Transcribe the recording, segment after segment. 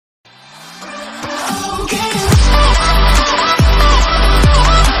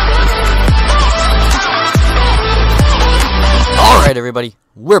Alright everybody,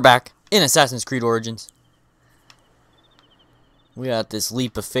 we're back in Assassin's Creed Origins. We got this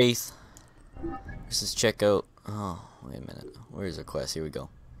leap of faith. Let's just check out... Oh, wait a minute. Where's the quest? Here we go.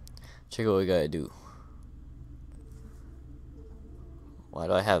 Check out what we gotta do. Why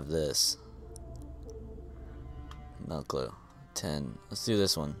do I have this? No clue. 10. Let's do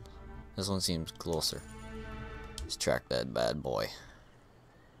this one. This one seems closer. Let's track that bad boy.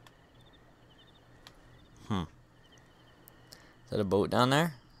 Is that a boat down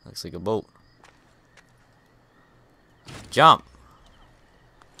there? Looks like a boat. Jump!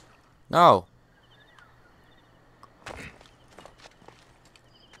 No!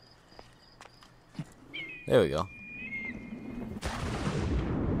 There we go.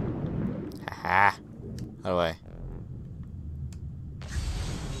 Haha. How do I...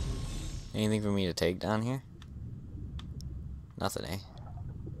 Anything for me to take down here? Nothing, eh?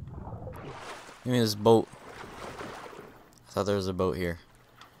 Give me this boat. I thought there was a boat here.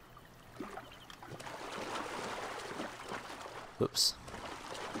 Oops.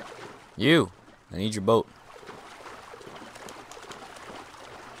 You! I need your boat.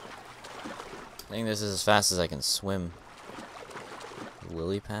 I think this is as fast as I can swim.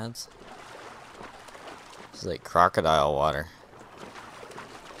 Lily pads? This is like crocodile water.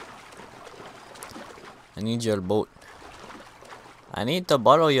 I need your boat. I need to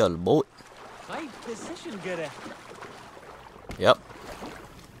borrow your boat. Yep.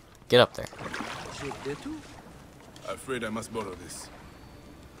 Get up there. Afraid I must borrow this.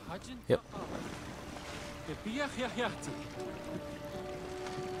 Yep.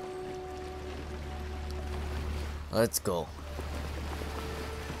 Let's go.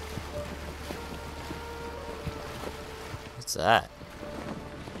 What's that?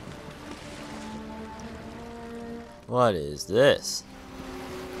 What is this?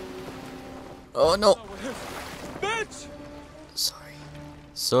 Oh no! Bitch! Sorry.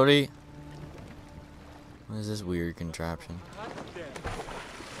 Sorry. What is this weird contraption?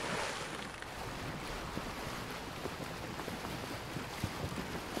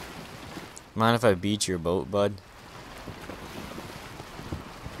 Mind if I beat your boat, bud?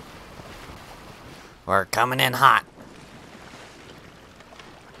 We're coming in hot.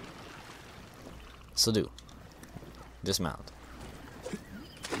 So do. Dismount.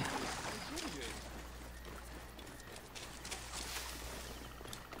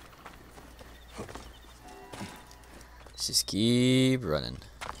 Let's just keep running.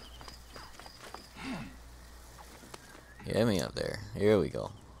 Get me up there. Here we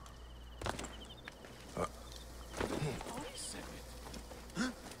go.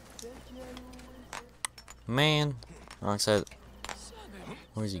 Man, wrong side.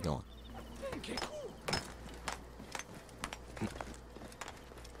 Where's he going?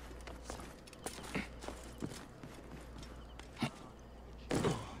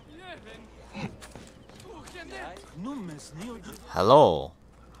 Hello.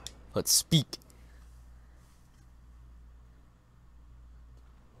 Let's speak.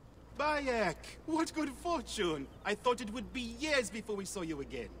 Bayek, what good fortune! I thought it would be years before we saw you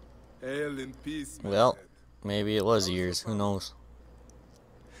again. Hail in peace, my Well, lad. maybe it was years. Who knows?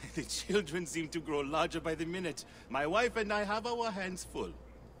 The children seem to grow larger by the minute. My wife and I have our hands full.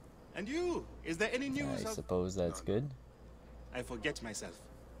 And you? Is there any news I of... suppose that's good. I forget myself.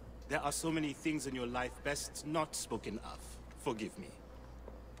 There are so many things in your life best not spoken of. Forgive me.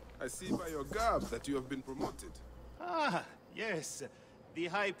 I see by your garb that you have been promoted. Ah, yes. The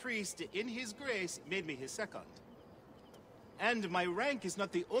High Priest, in his grace, made me his second. And my rank is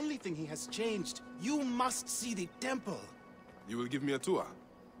not the only thing he has changed. You must see the temple. You will give me a tour.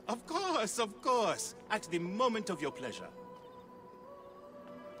 Of course. At the moment of your pleasure.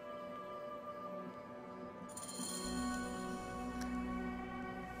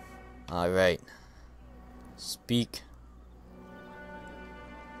 Alright. Speak.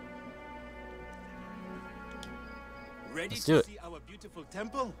 Ready Let's do to it. see our beautiful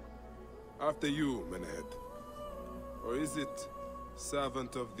temple? After you, Mened. Or is it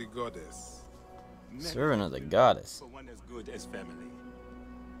servant of the goddess? Servant of the goddess. For one as good as family.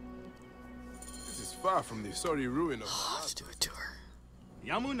 This is far from the sorry ruin of the Let's do a tour.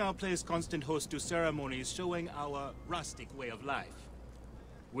 Yamu now plays constant host to ceremonies showing our rustic way of life,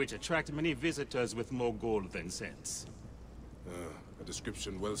 which attract many visitors with more gold than sense. a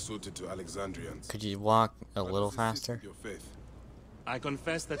description well suited to Alexandrians. Could you walk a What little does this sit faster? with your faith? I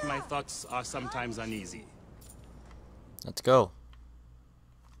confess that my thoughts are sometimes uneasy. Let's go.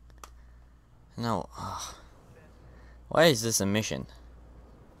 No. Why is this a mission?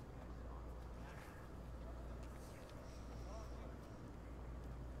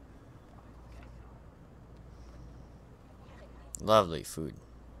 Lovely food.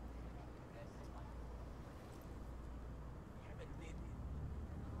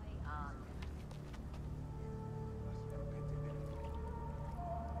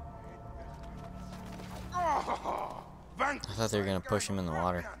 I thought they were gonna push him in the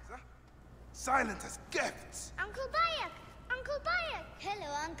water. Silent as gifts. Uncle Bayek! Uncle Bayek!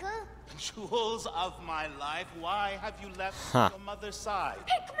 Hello, Uncle. Jewels of my life, why have you left Huh. your mother's side?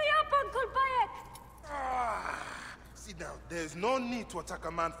 Pick me up, Uncle Bayek! Sit down. There's no need to attack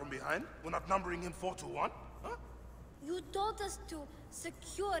a man from behind. We're not numbering him 4 to 1. Huh? You taught us to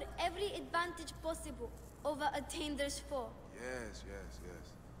secure every advantage possible over a Tander's foe. Yes.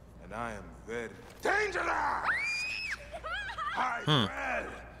 And I am very dangerous! Hide well,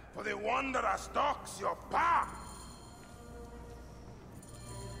 for the wanderer stalks your path.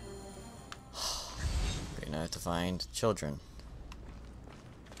 Great, now I have to find children.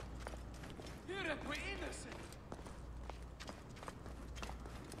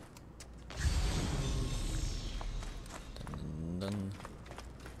 Dun, dun, dun.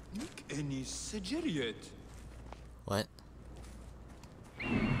 Any Sigiriot? What?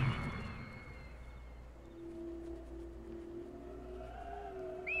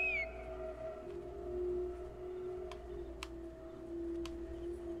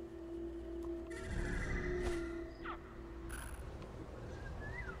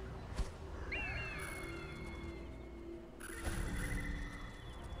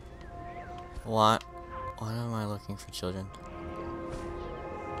 What? Why am I looking for children?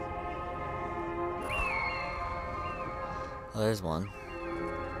 Oh, there's one.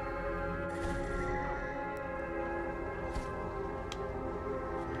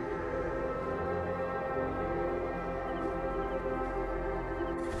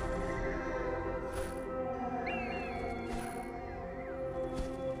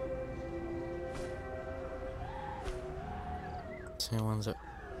 Same ones that.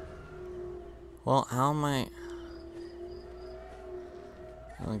 Well, how am I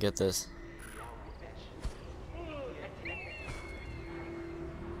don't get this.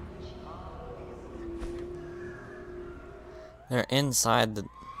 They're inside the...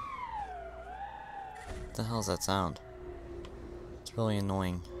 What the hell's that sound? It's really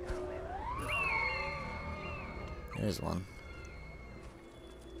annoying. There's one.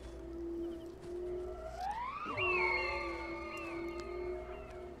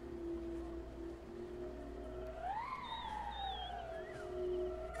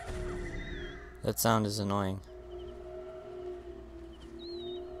 That sound is annoying.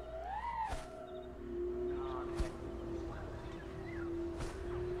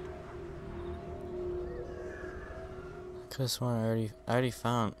 I could've sworn I already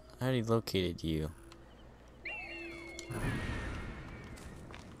located you.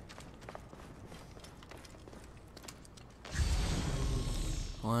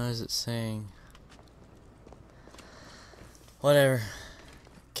 What is it saying? Whatever.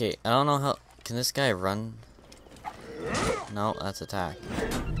 Okay, I don't know how. Can this guy run? No, that's attack.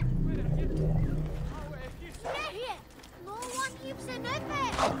 No one keeps an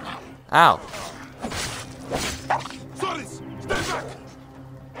open. Ow! Sorry, stay back!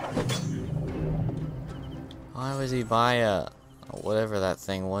 Why was he by a whatever that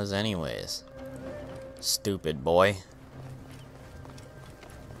thing was anyways? Stupid boy.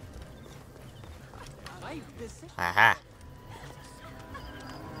 Aha!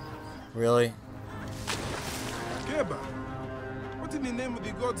 Really? Geba, what in the name of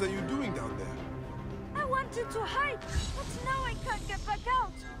the gods are you doing down there? I wanted to hide, but now I can't get back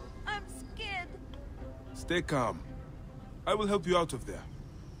out. I'm scared. Stay calm. I will help you out of there.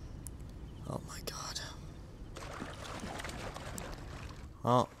 Oh my god.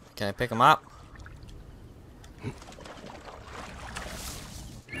 Well, can I pick him up?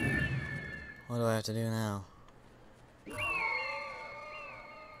 What do I have to do now?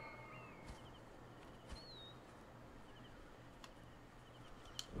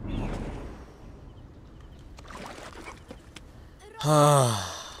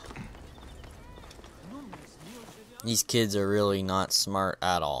 These kids are really not smart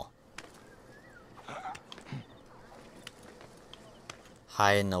at all.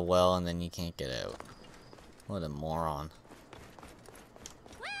 Hide in the well and then you can't get out. What a moron.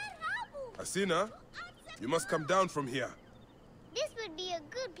 Asina, you must come down from here. This would be a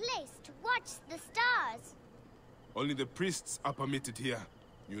good place to watch the stars. Only the priests are permitted here.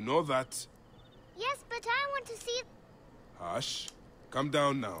 You know that. Yes, but I want to see... Hush. Come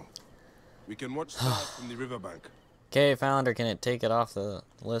down now. We can watch stars from the riverbank. Okay, found her. Can it take it off the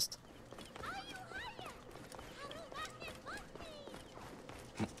list?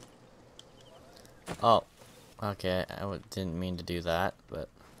 Oh. Okay, didn't mean to do that, but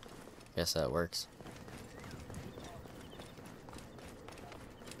guess that works.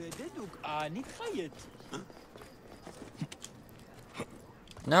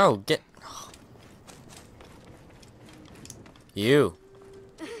 No, get... You.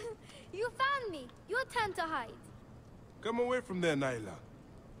 You found me. Your turn to hide. Come away from there, Nyla.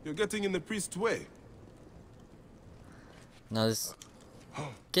 You're getting in the priest's way. No, this...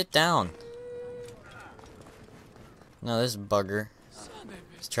 Get down. No, this bugger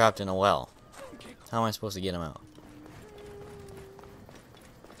is trapped in a well. How am I supposed to get him out?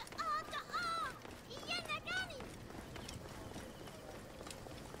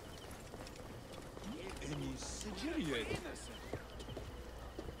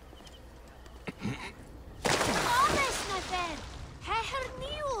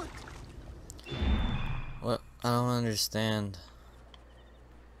 What? I don't understand.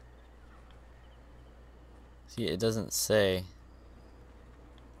 See, it doesn't say.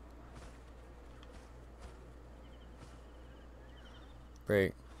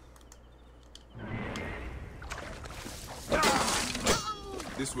 Break.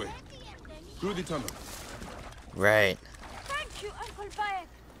 This way. Through the tunnel. Right. Thank you, Uncle Bayek.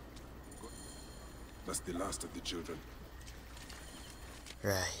 That's the last of the children.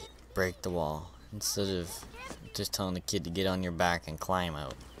 Right. Break the wall. Instead of just telling the kid to get on your back and climb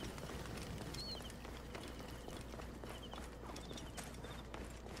out.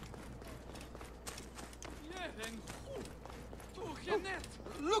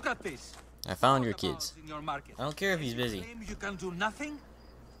 Look at this. I found your kids. In your market. I don't care if he's busy. Claim you can do nothing?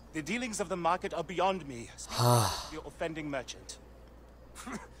 The dealings of the market are beyond me. You're offending merchant.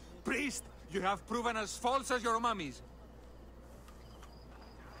 Priest, you have proven as false as your mummies.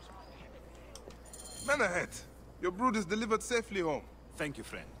 Menahet, your brood is delivered safely home. Thank you,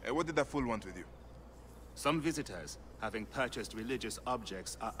 friend. What did that fool want with you? Some visitors, having purchased religious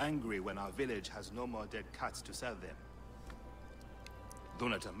objects, are angry when our village has no more dead cats to sell them. Though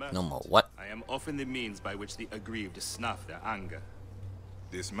not a merchant, No more what? I am often the means by which the aggrieved snuff their anger.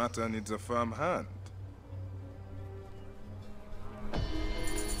 This matter needs a firm hand.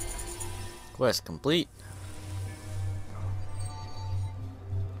 Quest complete.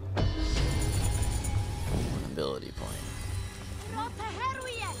 One ability point.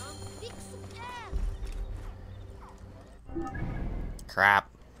 Crap.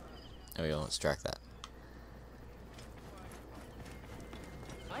 There we go, let's track that.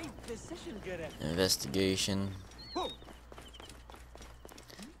 Investigation.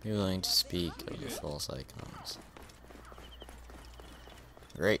 You're willing to speak of the false icons.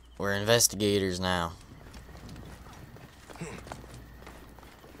 Great, we're investigators now.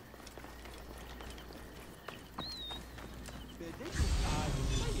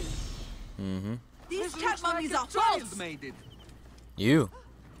 Mm-hmm. These cat mummies are false! Made it. You.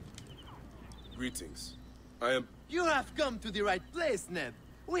 Greetings. I am... You have come to the right place, Neb.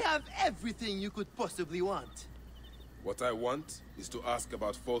 We have everything you could possibly want. What I want is to ask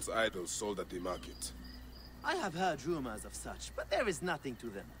about false idols sold at the market. I have heard rumors of such, but there is nothing to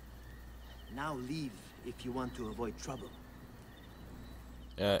them. Now leave if you want to avoid trouble.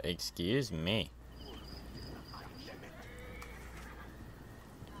 Excuse me.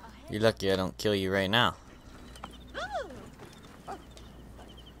 You're lucky I don't kill you right now.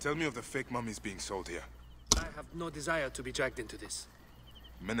 Tell me of the fake mummies being sold here. I have no desire to be dragged into this.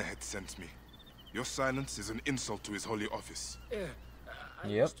 Menahet sent me. Your silence is an insult to his holy office. I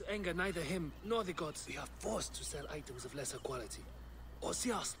Yep. wish to anger neither him nor the gods. We are forced to sell items of lesser quality, or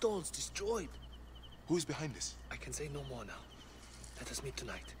see our stalls destroyed. Who is behind this? I can say no more now. Let us meet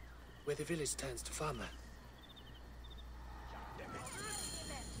tonight, where the village turns to farmland.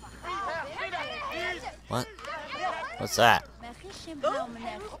 What? What's that?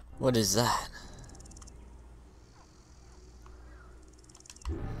 What is that?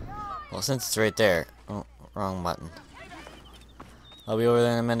 Well, since it's right there. Oh, wrong button. I'll be over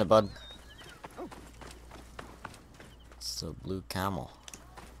there in a minute, bud. It's the blue camel.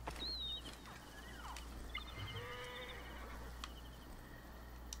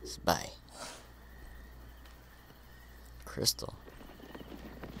 Spy. Crystal.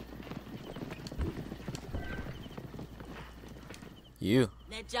 You.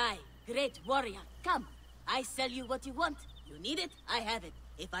 Nejai, great warrior, come. I sell you what you want. You need it, I have it.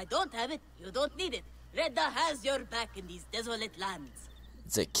 If I don't have it, you don't need it. Redda has your back in these desolate lands.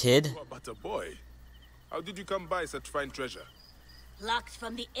 It's a kid? You are but a boy. How did you come by such fine treasure? Plucked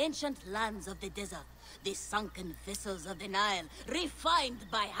from the ancient lands of the desert, the sunken vessels of the Nile, refined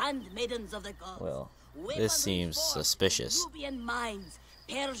by handmaidens of the gods. Well, Weaponry this seems forged from suspicious. Nubian mines,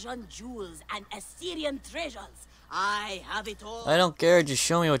 Persian jewels and Assyrian treasures. I have it all. I don't care, just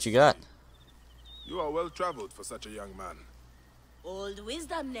show me what you got. You are well traveled for such a young man. Old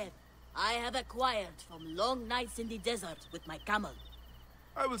wisdom, Ned. I have acquired from long nights in the desert with my camel.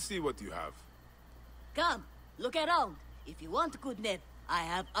 I will see what you have. Come, look around. If you want good, Ned, I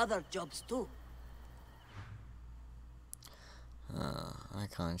have other jobs too.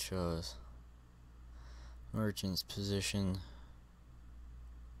 Icon shows. Merchant's position.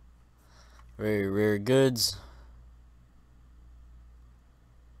 Very rare goods.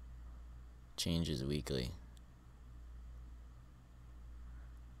 Changes weekly.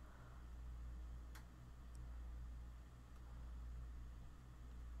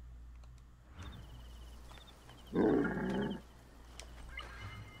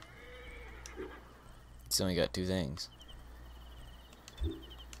 It's only got 2 things.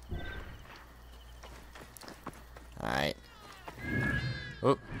 Alright.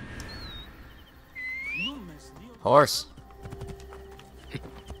 Oop. Horse.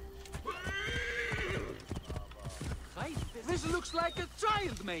 This looks like a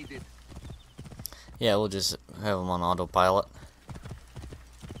child made it. Yeah, we'll just have him on autopilot.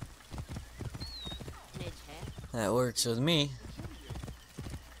 That works with me.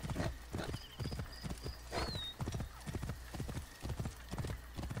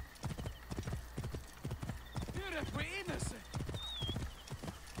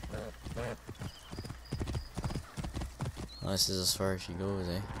 Well, this is as far as she goes,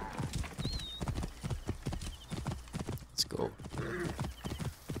 eh? Let's go.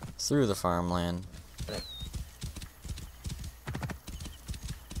 Through the farmland.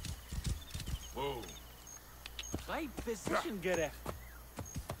 Whoa.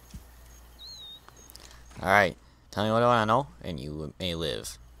 Alright, tell me what I want to know, and you may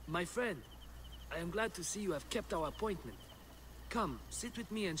live. My friend, I am glad to see you have kept our appointment. Come, sit with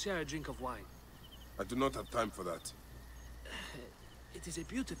me and share a drink of wine. I do not have time for that. It is a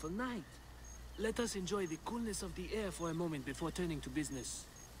beautiful night. Let us enjoy the coolness of the air for a moment before turning to business.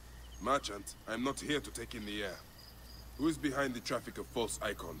 Merchant, I am not here to take in the air. Who is behind the traffic of false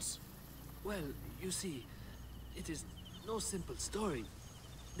icons? Well, you see, it is no simple story.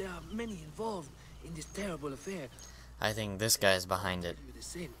 There are many involved in this terrible affair. I think this guy's behind it. Do the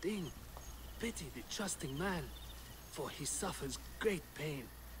same thing. Pity the trusting man, for he suffers great pain.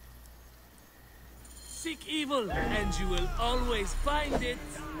 Seek evil, and you will always find it.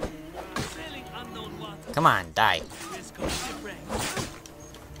 Sailing unknown water. Come on, die. Risk of shipwreck.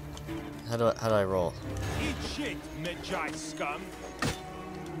 How do I roll? Eat shit, Medjai scum.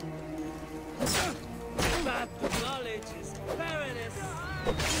 Path to knowledge is paradise.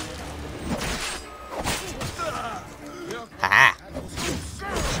 Haha.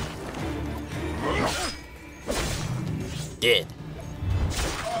 Dead.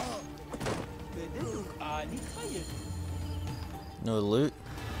 No loot?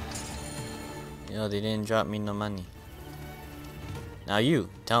 You know, they didn't drop me no money. Now you,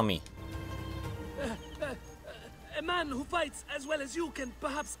 tell me. A man who fights as well as you can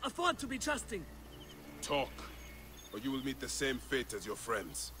perhaps afford to be trusting. Talk, or you will meet the same fate as your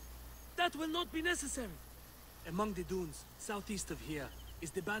friends. That will not be necessary. Among the dunes, southeast of here,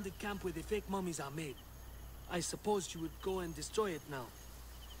 is the bandit camp where the fake mummies are made. I suppose you would go and destroy it now.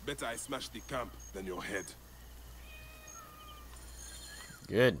 Better I smash the camp than your head.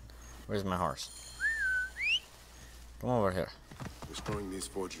 Good. Where's my horse? Come over here. Destroying these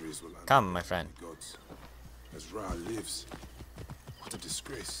forgeries will Come, my friend. the gods. As Ra lives, what a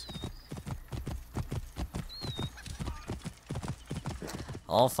disgrace.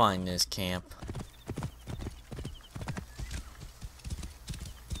 I'll find this camp.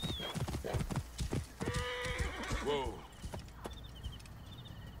 Whoa.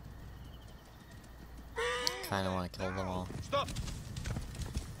 Kinda wanna kill them all. Stop!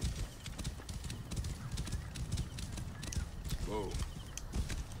 Whoa.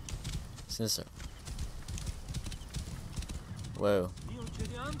 Sister. Whoa.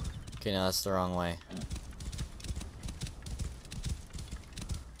 Okay, no, that's the wrong way.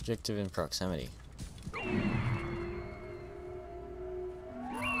 Objective in proximity.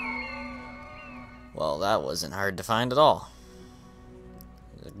 Well, that wasn't hard to find at all.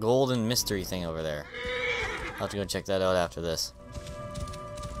 There's a golden mystery thing over there. I'll have to go check that out after this.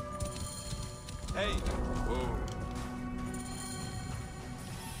 Hey! Whoa.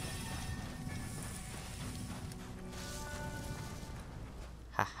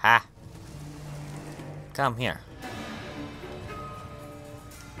 Ha ha. Come here.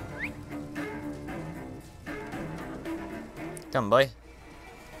 Come, boy.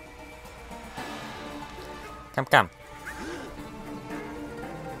 Come, come.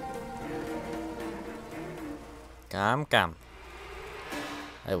 Come, come.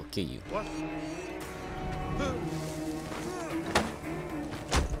 I will kill you. What?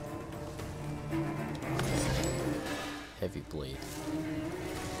 Heavy blade.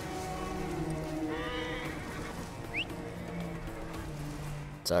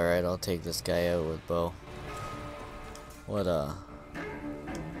 It's alright, I'll take this guy out with bow. What,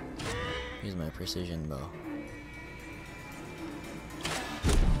 use my precision bow.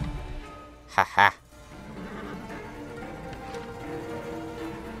 Haha.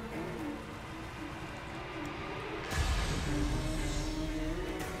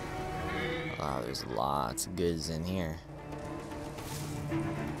 Wow, there's lots of goods in here.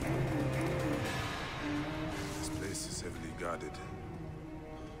 This place is heavily guarded.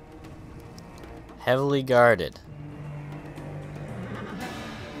 Heavily guarded.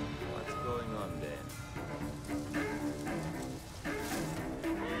 What's going on there?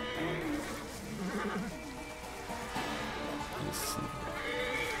 You fool.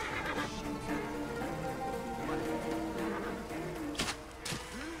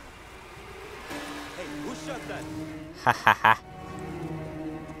 Hey, who shot that? Ha ha ha.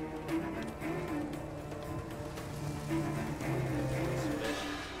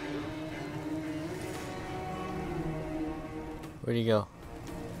 Where'd he go?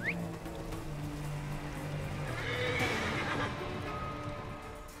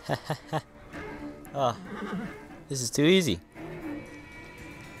 Oh, this is too easy.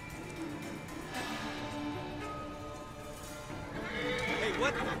 Hey,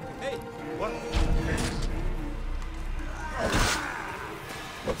 what? Hey! What?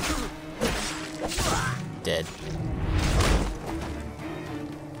 Dead.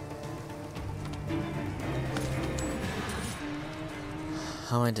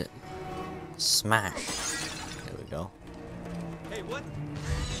 How I did? Smash. There we go. Hey, what?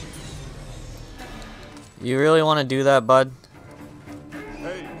 You really want to do that, bud?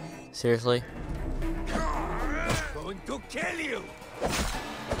 Hey! Seriously? Going to kill you!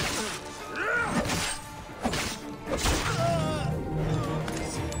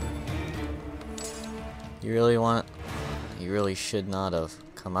 You really want? You really should not have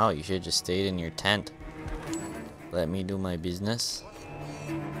come out. You should have just stayed in your tent. Let me do my business.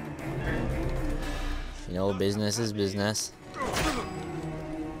 You know, business is business.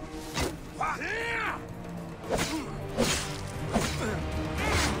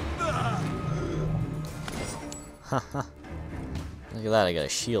 Haha. Look at that, I got a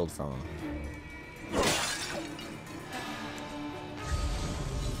shield from him.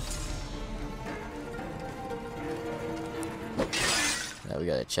 Now we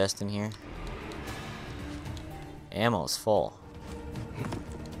got a chest in here. Ammo's full.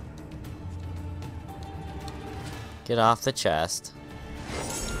 Get off the chest.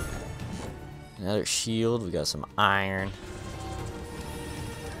 Another shield, we got some iron.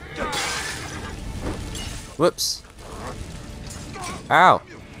 Whoops. Ow.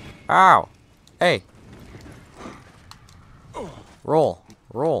 Ow. Hey. Roll.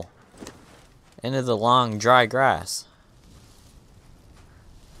 Roll. Into the long, dry grass.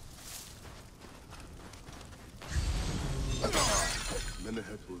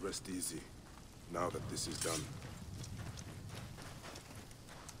 Menehet will rest easy, now that this is done.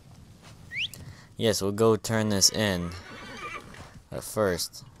 Yes, we'll go turn this in. But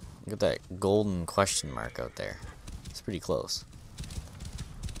first, look at that golden question mark out there. It's pretty close.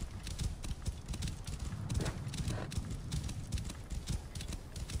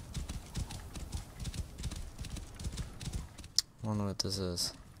 I wonder what this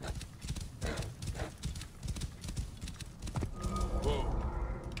is.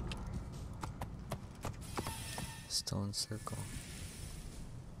 Stone circle.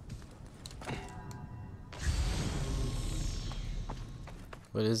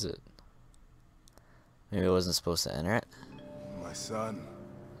 What is it? Maybe I wasn't supposed to enter it? My son,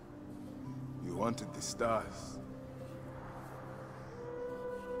 you wanted the stars.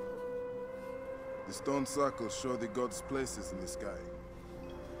 The stone circles show the gods' places in the sky.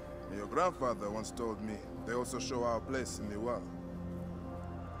 And your grandfather once told me they also show our place in the world.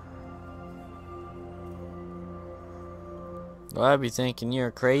 Well, I'd be thinking you're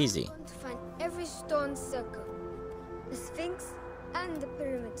crazy. I'm going to find every stone circle, the Sphinx, and the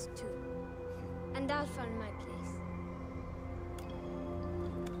pyramids too. And I'll find my place.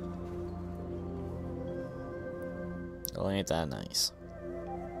 Oh, ain't that nice.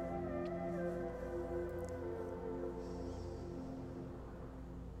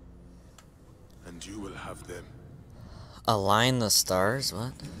 And you will have them. Align the stars?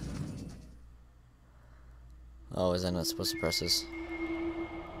 What? Oh, is I not supposed to press this?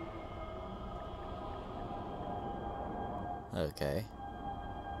 Okay.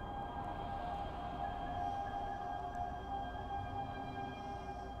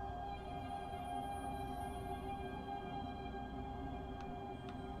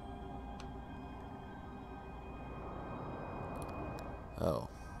 Oh.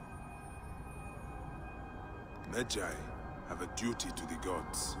 Medjay have a duty to the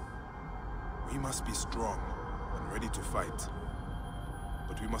gods. We must be strong and ready to fight.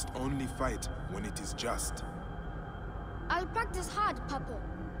 But we must only fight when it is just. I'll practice hard, Papa.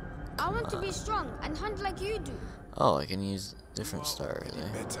 I want to be strong and hunt like you do. Oh, I can use different stars there.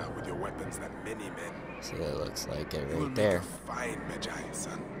 Better with your weapons than many men. So that looks like it You will right make there. a fine Medjay,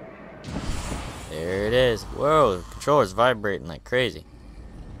 son. There it is. Whoa, the controller's vibrating like crazy.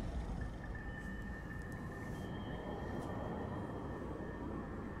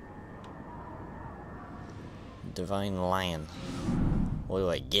 Divine Lion. What do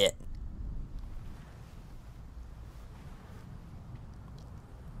I get?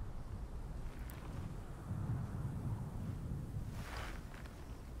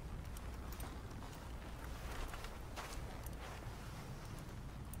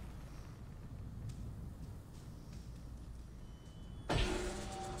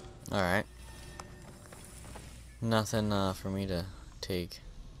 Alright. Nothing for me to take.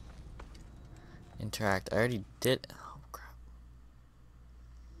 Interact. I already did. Oh, crap.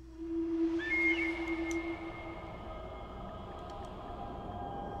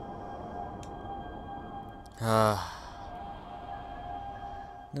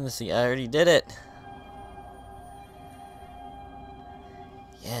 Let me see. I already did it.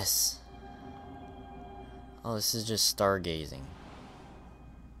 Yes. Oh, this is just stargazing.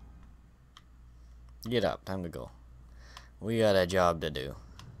 Get up. Time to go. We got a job to do.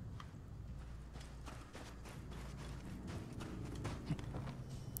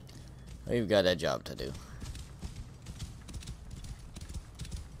 We've got a job to do.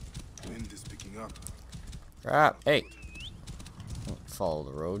 Wind is picking up. Crap. Hey. Don't follow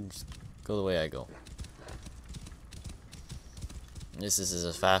the road. Just go the way I go. This is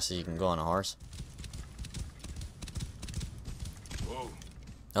as fast as you can go on a horse. Whoa.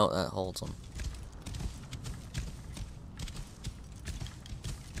 Oh, that holds them.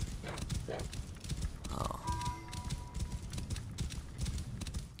 Oh.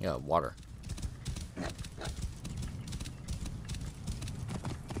 Yeah, water.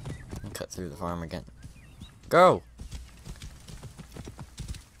 Cut through the farm again. Go!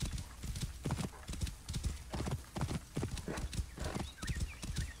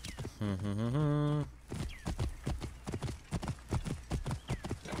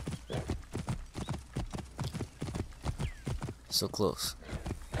 So close.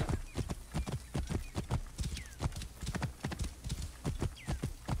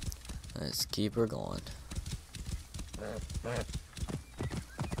 Let's keep her going.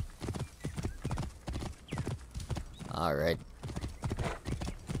 Alright.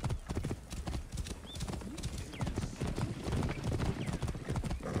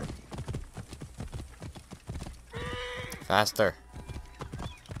 Faster.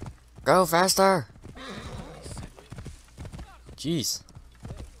 Go faster. Jeez.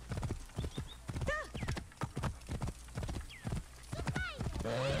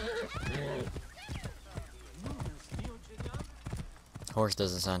 Horse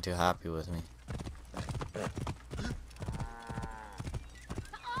doesn't sound too happy with me.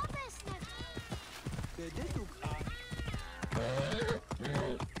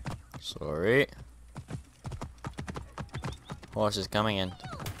 Sorry. Horse is coming in.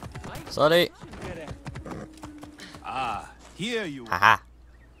 Sorry. Ah, here you are. Haha.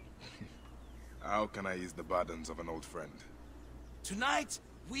 How can I ease the burdens of an old friend? Tonight,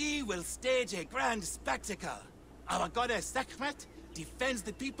 we will stage a grand spectacle. Our goddess Sekhmet defends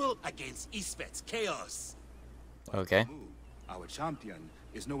the people against Isfet's chaos. Okay. Our champion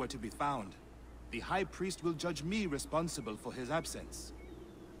is nowhere to be found. The High Priest will judge me responsible for his absence.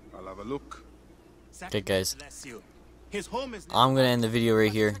 I'll have a look. Okay, guys. Bless you. His home is I'm gonna end the video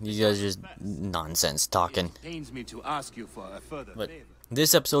right here. These guys are just nonsense talking. It pains me to ask you for a further But favor.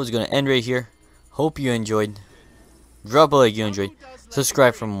 this episode is gonna end right here. Hope you enjoyed. Drop a like if you enjoyed.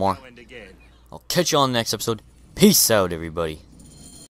 Subscribe for more. Now and again. I'll catch you on the next episode. Peace out, everybody.